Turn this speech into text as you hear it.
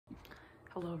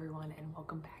Hello everyone and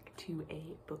welcome back to a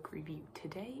book review.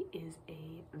 Today is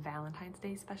a Valentine's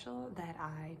Day special that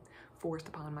I forced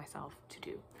upon myself to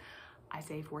do. I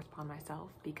say forced upon myself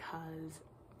because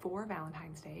for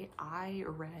Valentine's Day I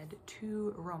read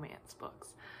two romance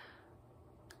books.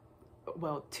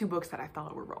 Well, two books that I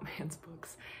thought were romance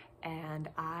books, and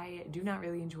I do not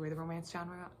really enjoy the romance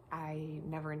genre. I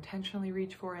never intentionally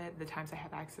reach for it. The times I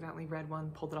have accidentally read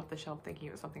one, pulled it off the shelf thinking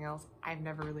it was something else, I've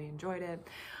never really enjoyed it.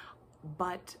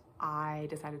 But I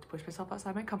decided to push myself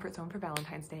outside my comfort zone for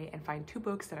Valentine's Day and find two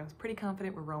books that I was pretty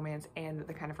confident were romance and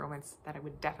the kind of romance that I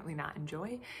would definitely not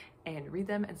enjoy, and read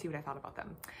them and see what I thought about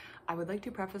them. I would like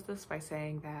to preface this by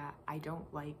saying that I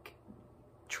don't like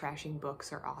trashing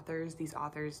books or authors. These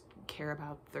authors care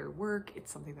about their work.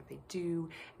 It's something that they do.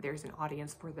 There's an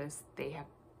audience for this. They have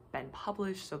been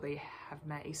published, so they have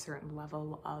met a certain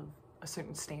level of a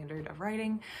certain standard of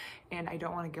writing, and I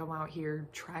don't want to go out here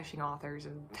trashing authors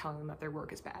and telling them that their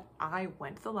work is bad. I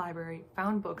went to the library,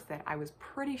 found books that I was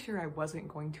pretty sure I wasn't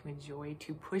going to enjoy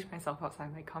to push myself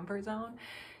outside my comfort zone,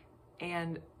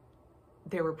 and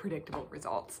there were predictable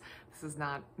results. This is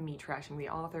not me trashing the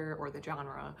author or the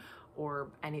genre or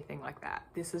anything like that.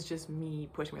 This is just me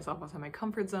pushing myself outside my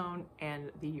comfort zone and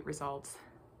the results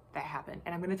that happened.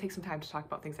 And I'm going to take some time to talk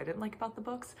about things I didn't like about the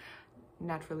books,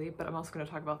 naturally, but I'm also going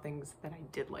to talk about things that I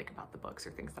did like about the books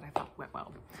or things that I thought went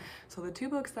well. So the two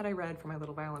books that I read for my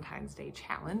little Valentine's Day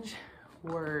challenge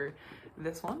were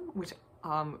this one, which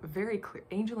very clear,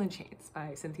 Angel in Chains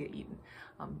by Cynthia Eden.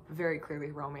 Very clearly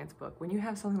a romance book. When you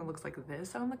have something that looks like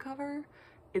this on the cover,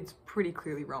 it's pretty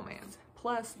clearly romance.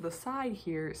 Plus, the side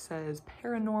here says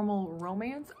paranormal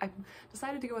romance. I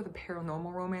decided to go with a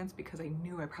paranormal romance because I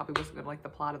knew I probably wasn't gonna like the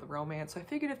plot of the romance. So I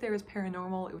figured if there was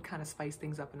paranormal, it would kind of spice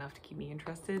things up enough to keep me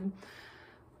interested.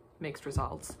 Mixed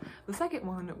results. The second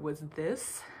one was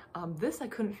this. This I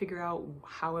couldn't figure out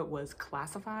how it was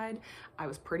classified. I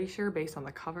was pretty sure based on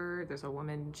the cover, there's a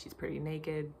woman, she's pretty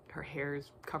naked, her hair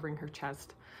is covering her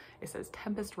chest. It says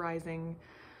Tempest Rising.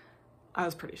 I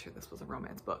was pretty sure this was a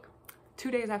romance book. 2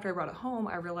 days after I brought it home,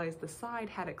 I realized the side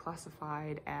had it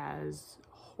classified as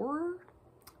horror.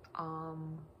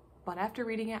 But after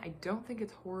reading it, I don't think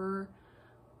it's horror.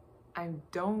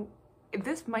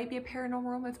 This might be a paranormal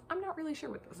romance. I'm not really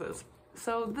sure what this is.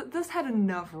 So this had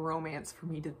enough romance for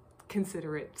me to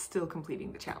consider it still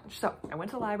completing the challenge. So I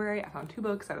went to the library, I found two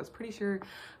books that I was pretty sure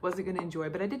wasn't gonna enjoy,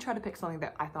 but I did try to pick something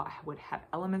that I thought would have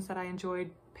elements that I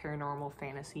enjoyed, paranormal,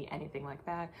 fantasy, anything like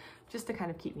that, just to kind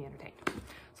of keep me entertained.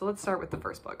 So let's start with the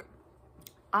first book.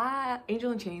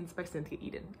 Angel in Chains by Cynthia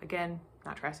Eden. Again,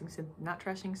 not trashing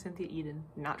Cynthia Eden,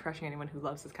 not trashing anyone who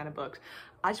loves this kind of book.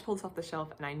 I just pulled this off the shelf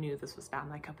and I knew this was not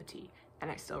my cup of tea,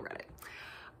 and I still read it.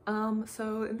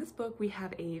 So in this book we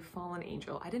have a fallen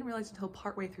angel. I didn't realize until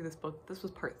partway through this book this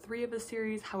was part 3 of the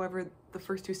series. However, the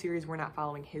first 2 series were not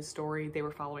following his story. They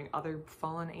were following other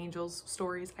fallen angels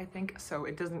stories, I think. So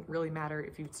it doesn't really matter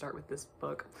if you start with this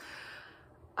book.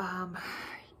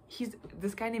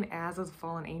 This guy named Az is a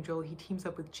fallen angel. He teams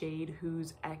up with Jade,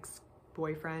 whose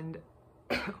ex-boyfriend,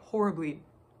 horribly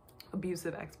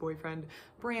abusive ex-boyfriend.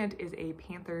 Brant is a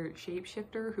panther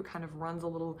shapeshifter who kind of runs a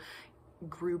little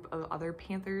group of other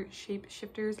panther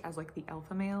shapeshifters as like the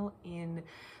alpha male in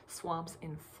swamps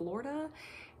in Florida.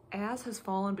 Az has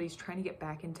fallen, but he's trying to get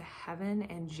back into heaven,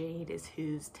 and Jade is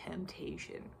his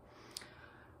temptation.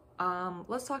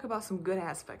 Let's talk about some good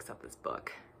aspects of this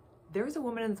book. There was a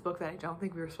woman in this book that I don't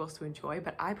think we were supposed to enjoy,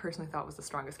 but I personally thought was the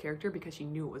strongest character because she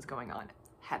knew what was going on.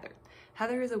 Heather.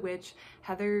 Heather is a witch.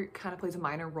 Heather kind of plays a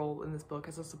minor role in this book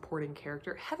as a supporting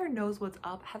character. Heather knows what's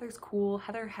up. Heather's cool.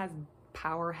 Heather has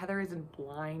power. Heather isn't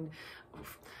blind.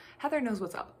 Oof. Heather knows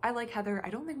what's up. I like Heather. I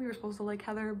don't think we were supposed to like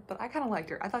Heather, but I kind of liked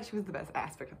her. I thought she was the best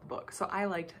aspect of the book, so I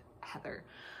liked Heather.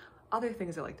 Other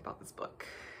things I liked about this book.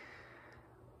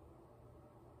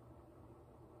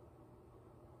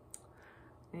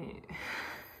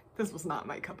 This was not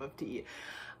my cup of tea.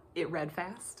 It read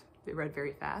fast. It read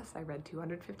very fast. I read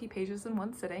 250 pages in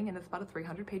one sitting, and it's about a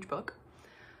 300-page book.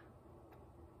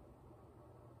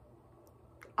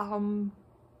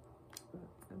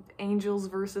 Angels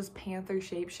versus panther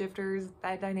shapeshifters,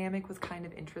 that dynamic was kind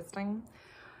of interesting.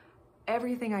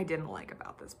 Everything I didn't like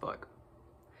about this book.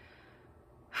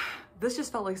 This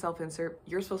just felt like self-insert.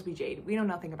 You're supposed to be Jade. We know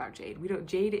nothing about Jade.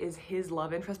 Jade is his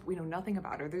love interest, but we know nothing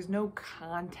about her. There's no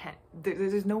content.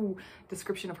 There's no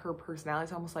description of her personality.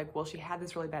 It's almost like, well, she had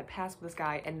this really bad past with this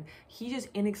guy and he just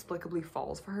inexplicably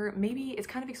falls for her. Maybe it's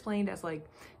kind of explained as like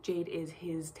Jade is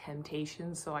his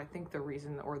temptation. So I think the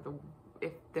reason, or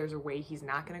if there's a way he's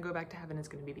not going to go back to heaven, is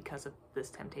going to be because of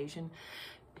this temptation.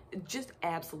 Just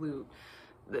absolute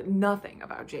nothing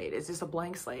about Jade. It's just a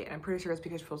blank slate, and I'm pretty sure it's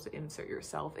because you're supposed to insert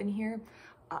yourself in here.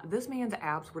 This man's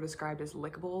abs were described as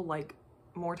lickable like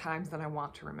more times than I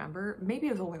want to remember. Maybe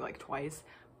it was only like twice,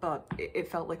 but it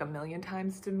felt like a million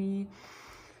times to me.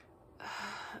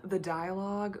 The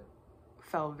dialogue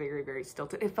felt very, very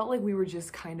stilted. It felt like we were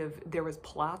just kind of, there was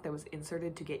plot that was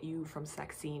inserted to get you from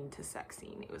sex scene to sex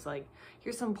scene. It was like,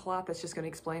 here's some plot that's just going to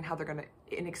explain how they're going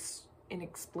to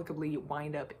inexplicably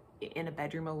wind up in a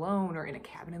bedroom alone or in a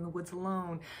cabin in the woods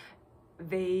alone.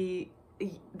 They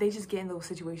just get in those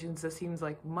situations that seems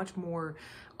like much more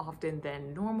often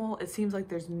than normal. It seems like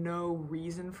there's no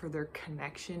reason for their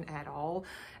connection at all.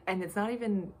 And it's not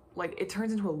even like, it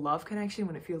turns into a love connection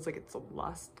when it feels like it's a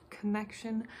lust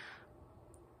connection.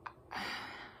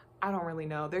 I don't really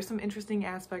know. There's some interesting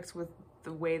aspects with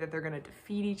the way that they're gonna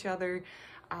defeat each other.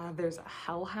 There's a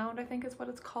hellhound, I think is what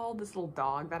it's called, this little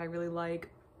dog that I really like.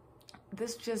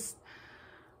 This just,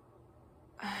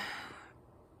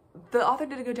 the author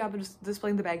did a good job of just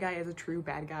displaying the bad guy as a true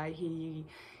bad guy.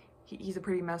 He's a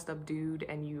pretty messed up dude,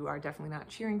 and you are definitely not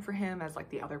cheering for him as like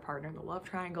the other partner in the love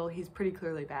triangle. He's pretty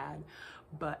clearly bad,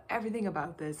 but everything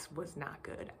about this was not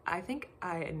good. I think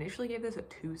I initially gave this a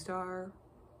 2-star,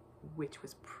 which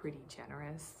was pretty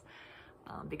generous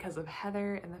because of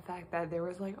Heather and the fact that there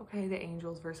was like, okay, the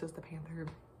angels versus the panther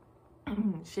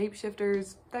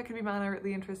shapeshifters, that could be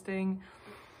moderately interesting.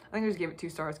 I think I just gave it 2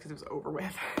 stars because it was over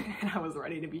with and I was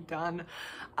ready to be done.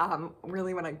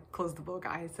 Really, when I closed the book,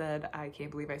 I said, I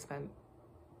can't believe I spent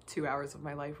 2 hours of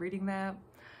my life reading that.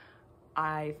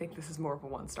 I think this is more of a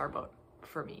 1-star book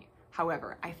for me.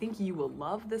 However, I think you will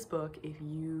love this book if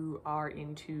you are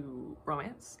into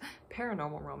romance,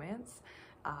 paranormal romance,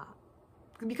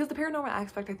 because the paranormal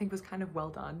aspect I think was kind of well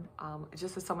done.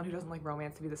 Just as someone who doesn't like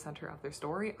romance to be the center of their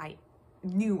story, I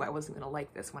knew I wasn't gonna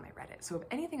like this when I read it. So if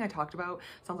anything I talked about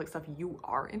sounds like stuff you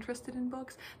are interested in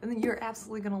books, then you're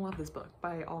absolutely gonna love this book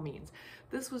by all means.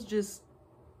 This was just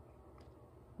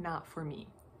not for me.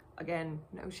 Again,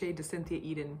 no shade to Cynthia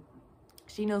Eden.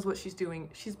 She knows what she's doing.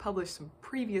 She's published some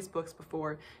previous books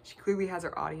before. She clearly has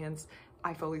her audience.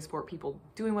 I fully support people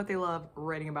doing what they love,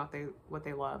 writing about what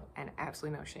they love, and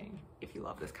absolutely no shame if you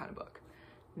love this kind of book.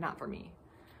 Not for me.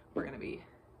 We're gonna be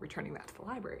returning that to the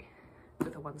library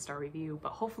with a 1-star review,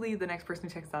 but hopefully the next person who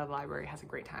checks it out of the library has a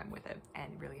great time with it and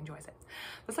really enjoys it.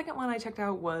 The second one I checked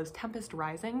out was Tempest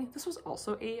Rising. This was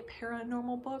also a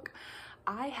paranormal book.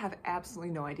 I have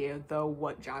absolutely no idea though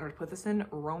what genre to put this in.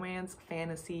 Romance,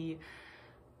 fantasy,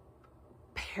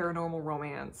 paranormal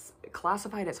romance,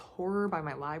 classified as horror by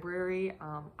my library.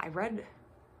 I read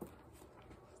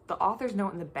the author's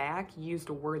note in the back used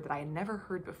a word that I had never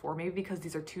heard before, maybe because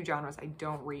these are 2 genres I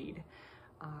don't read.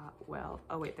 Well,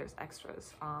 oh wait, there's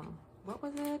extras. What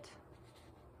was it?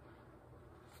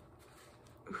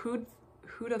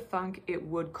 Who'da thunk it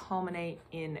would culminate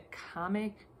in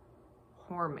comic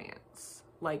romance,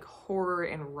 like horror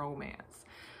and romance.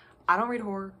 I don't read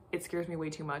horror. It scares me way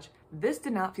too much. This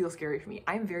did not feel scary for me.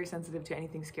 I'm very sensitive to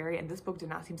anything scary, and this book did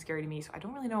not seem scary to me, so I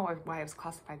don't really know why I was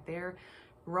classified there.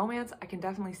 Romance, I can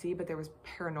definitely see, but there was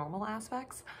paranormal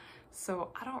aspects, so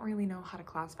I don't really know how to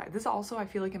classify. This also, I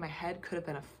feel like in my head, could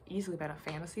have easily been a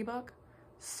fantasy book,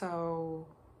 so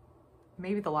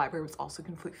maybe the library was also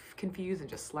confused and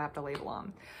just slapped a label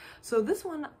on. So this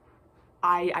one,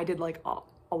 I did like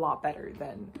a lot better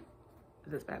than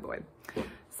this bad boy.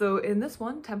 So in this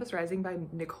one, Tempest Rising by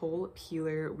Nicole,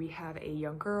 we have a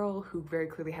young girl who very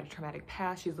clearly had a traumatic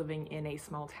past. She's living in a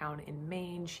small town in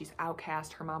Maine. She's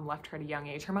outcast. Her mom left her at a young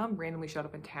age. Her mom randomly showed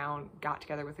up in town, got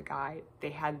together with a guy. They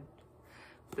had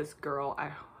this girl,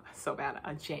 so bad,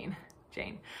 Jane.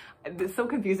 It's so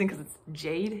confusing because it's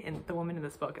Jade, and the woman in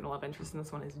this book and the love interest in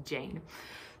this one is Jane.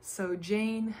 So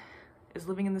Jane is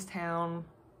living in this town.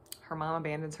 Her mom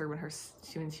abandons her when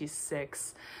she's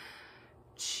 6.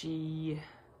 She's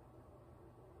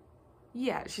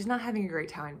not having a great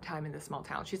time in this small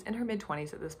town. She's in her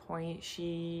mid-20s at this point.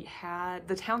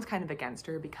 The town's kind of against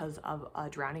her because of a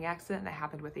drowning accident that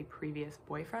happened with a previous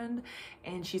boyfriend,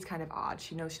 and she's kind of odd.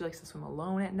 She knows she likes to swim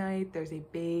alone at night. There's a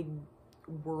big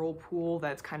whirlpool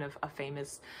that's kind of a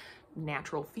famous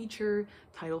natural feature,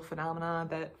 tidal phenomenon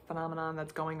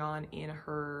that's going on in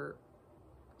her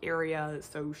area,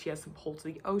 so she has some pull to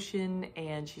the ocean,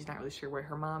 and she's not really sure where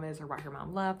her mom is or why her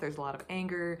mom left. There's a lot of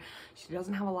anger. She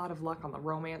doesn't have a lot of luck on the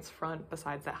romance front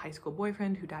besides that high school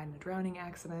boyfriend who died in a drowning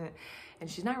accident, and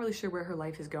she's not really sure where her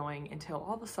life is going until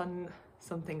all of a sudden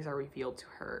some things are revealed to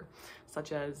her,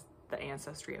 such as the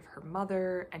ancestry of her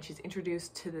mother, and she's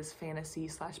introduced to this fantasy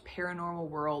 / paranormal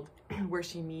world where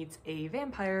she meets a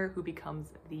vampire who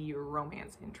becomes the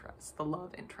romance interest, the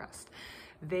love interest.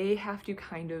 They have to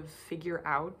kind of figure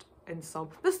out, and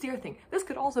solve. This is the other thing. This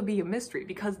could also be a mystery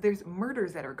because there's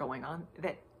murders that are going on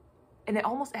and it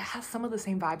has some of the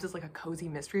same vibes as like a cozy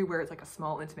mystery where it's like a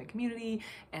small intimate community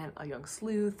and a young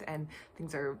sleuth, and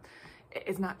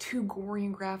it's not too gory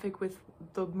and graphic with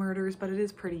the murders, but it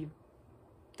is pretty,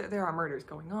 there are murders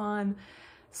going on.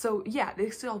 So yeah,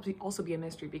 this could also be a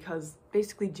mystery because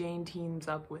basically Jane teams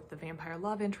up with the vampire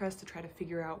love interest to try to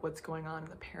figure out what's going on in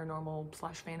the paranormal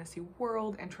 / fantasy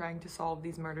world and trying to solve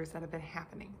these murders that have been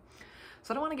happening.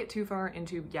 So I don't want to get too far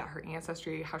into, yeah, her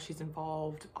ancestry, how she's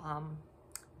involved,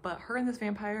 but her and this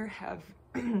vampire have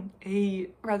a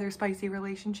rather spicy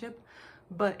relationship,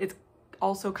 but it's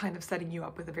also kind of setting you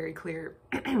up with a very clear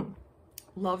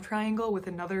love triangle with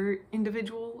another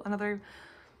individual, another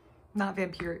not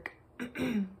vampiric,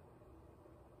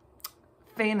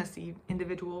 fantasy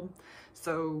individual.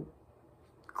 So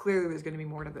clearly there's going to be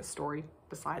more to this story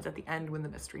besides at the end when the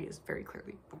mystery is very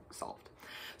clearly solved.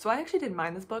 So I actually didn't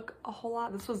mind this book a whole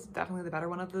lot. This was definitely the better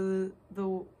one of the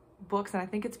books, and I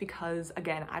think it's because,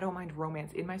 again, I don't mind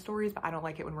romance in my stories, but I don't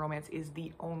like it when romance is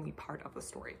the only part of the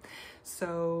story.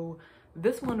 So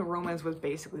this one, romance was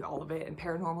basically all of it, and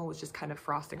paranormal was just kind of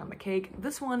frosting on the cake.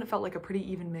 This one felt like a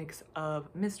pretty even mix of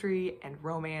mystery and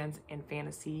romance and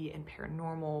fantasy and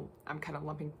paranormal. I'm kind of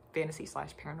lumping fantasy /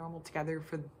 paranormal together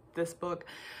for this book.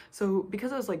 So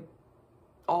because I was like,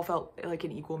 all felt like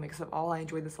an equal mix of all, I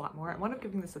enjoyed this a lot more. I wound up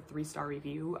giving this a 3-star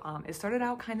review. It started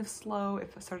out kind of slow. It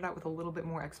started out with a little bit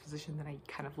more exposition than I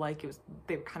kind of like.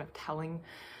 They were kind of telling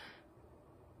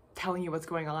you what's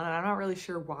going on, and I'm not really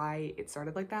sure why it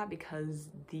started like that because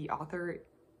the author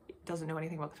doesn't know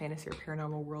anything about the fantasy or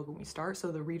paranormal world when we start,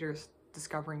 so the reader's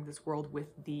discovering this world with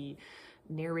the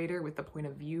narrator, with the point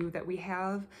of view that we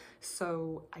have.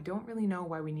 So I don't really know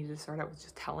why we needed to start out with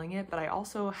just telling it, but I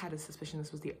also had a suspicion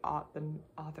this was the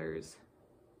author's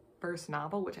first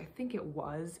novel, which I think it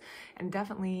was, and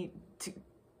definitely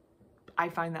I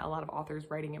find that a lot of authors'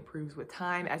 writing improves with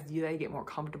time as they get more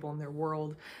comfortable in their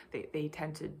world. They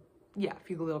tend to, yeah,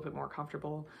 feel a little bit more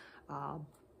comfortable.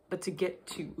 But to get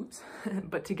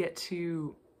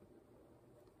to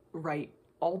write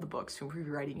all the books, to improve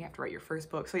your writing, you have to write your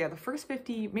first book. So yeah, the first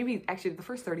 50, maybe actually the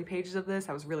first 30 pages of this,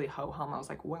 I was really ho-hum. I was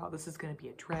like, wow, this is going to be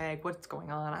a drag. What's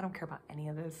going on? I don't care about any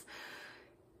of this.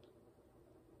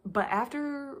 But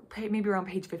after maybe around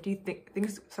page 50,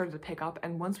 things started to pick up,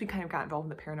 and once we kind of got involved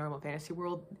in the paranormal fantasy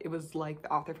world, it was like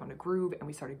the author found a groove and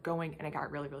we started going, and it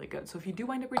got really, really good. So if you do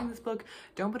wind up reading this book,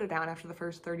 don't put it down after the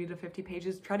first 30 to 50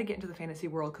 pages. Try to get into the fantasy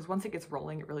world, because once it gets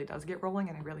rolling, it really does get rolling,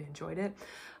 and I really enjoyed it.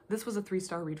 This was a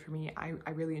 3-star read for me.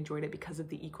 I really enjoyed it because of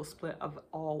the equal split of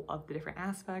all of the different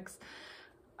aspects.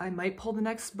 I might pull the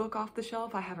next book off the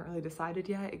shelf. I haven't really decided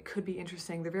yet. It could be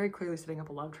interesting. They're very clearly setting up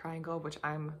a love triangle, which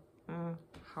I'm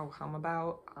how-hum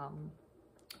about.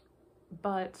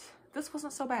 But this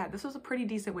wasn't so bad. This was a pretty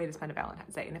decent way to spend a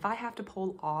Valentine's Day. And if I have to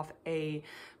pull off a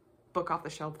book off the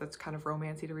shelf that's kind of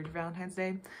romancy to read for Valentine's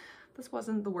Day, this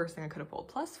wasn't the worst thing I could have pulled.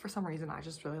 Plus, for some reason, I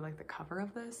just really like the cover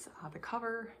of this. The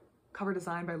cover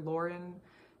design by Lauren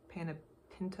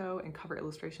Panapinto and cover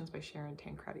illustrations by Sharon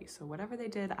Tancredi. So whatever they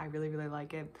did, I really, really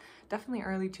like it. Definitely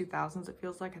early 2000s, it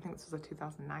feels like. I think this was a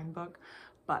 2009 book,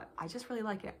 but I just really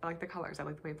like it. I like the colors. I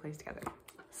like the way it plays together.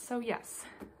 So yes,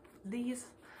 these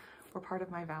were part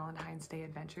of my Valentine's Day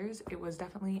adventures. It was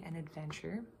definitely an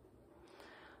adventure.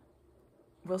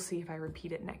 We'll see if I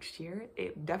repeat it next year.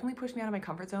 It definitely pushed me out of my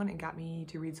comfort zone and got me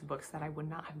to read some books that I would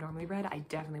not have normally read. I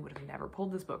definitely would have never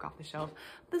pulled this book off the shelf.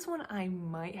 This one I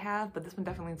might have, but this one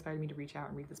definitely inspired me to reach out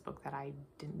and read this book that I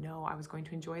didn't know I was going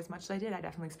to enjoy as much as I did. I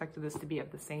definitely expected this to be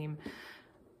of the same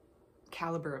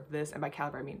caliber of this, and by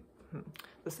caliber I mean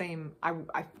the same.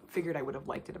 I figured I would have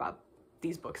liked it about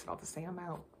these books about the same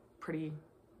amount. Pretty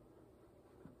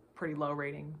low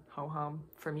rating, ho-hum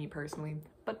for me personally,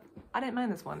 but I didn't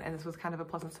mind this one, and this was kind of a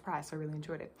pleasant surprise, so I really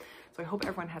enjoyed it. So I hope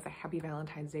everyone has a happy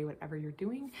Valentine's Day, whatever you're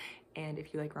doing, and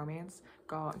if you like romance,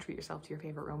 go out and treat yourself to your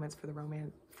favorite romance for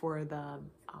the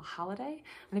holiday.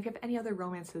 And if you have any other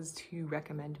romances to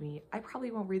recommend me, I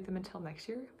probably won't read them until next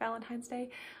year, Valentine's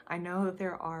Day. I know that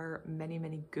there are many,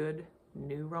 many good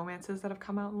new romances that have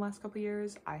come out in the last couple of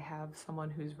years. I have someone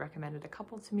who's recommended a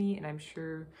couple to me, and I'm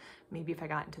sure maybe if I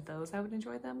got into those I would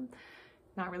enjoy them.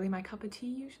 Not really my cup of tea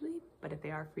usually, but if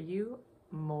they are for you,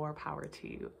 more power to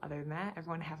you. Other than that,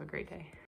 everyone have a great day.